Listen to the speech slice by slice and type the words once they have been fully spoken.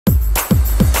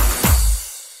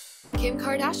Kim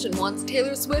Kardashian wants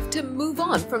Taylor Swift to move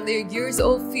on from their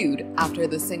years-old feud after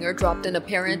the singer dropped an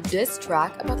apparent diss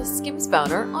track about the Skims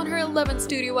founder on her 11th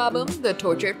studio album, The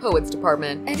Tortured Poets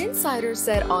Department. An insider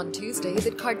said on Tuesday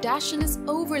that Kardashian is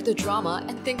over the drama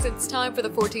and thinks it's time for the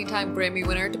 14-time Grammy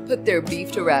winner to put their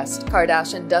beef to rest.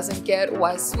 Kardashian doesn't get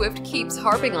why Swift keeps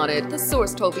harping on it, the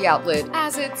source told the outlet,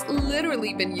 as it's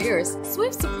literally been years.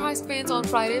 Swift surprised fans on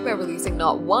Friday by releasing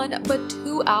not one, but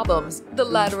 2 albums, the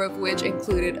latter of which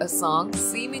included a song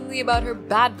seemingly about her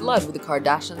bad blood with the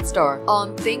Kardashian star.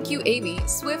 On Thank You Amy,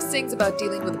 Swift sings about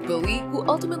dealing with a bully who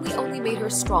ultimately only made her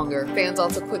stronger. Fans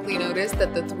also quickly noticed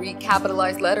that the 3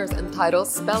 capitalized letters in the title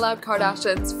spell out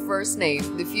Kardashian's first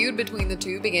name. The feud between the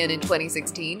two began in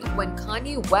 2016 when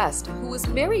Kanye West, who was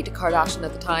married to Kardashian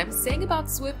at the time, sang about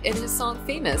Swift in his song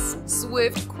Famous.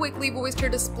 Swift quickly voiced her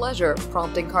displeasure,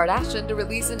 prompting Kardashian to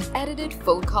release an edited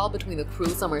phone call between the Cruel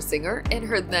Summer singer and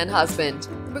her then-husband.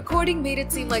 The recording made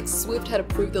it seem like Swift had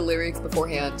approved the lyrics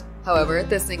beforehand. However,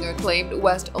 the singer claimed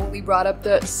West only brought up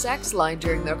the sex line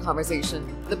during their conversation.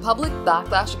 The public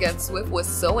backlash against Swift was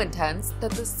so intense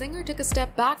that the singer took a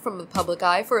step back from the public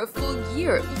eye for a full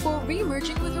year before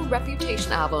re-emerging with her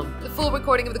Reputation album. The full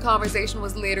recording of the conversation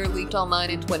was later leaked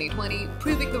online in 2020,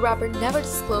 proving the rapper never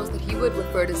disclosed that he would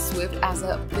refer to Swift as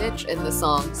a bitch in the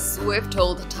song. Swift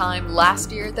told Time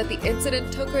last year that the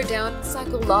incident took her down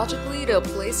psychologically to a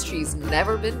place she's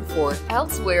never been before.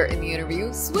 Elsewhere in the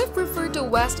interview, Swift referred to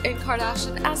West and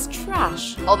Kardashian as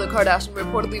trash. Although Kardashian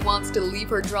reportedly wants to leave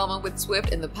her drama with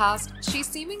Swift in the past, she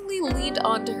seemingly leaned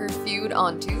onto her feud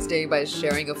on Tuesday by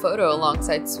sharing a photo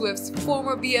alongside Swift's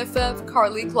former BFF,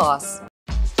 Karlie Kloss.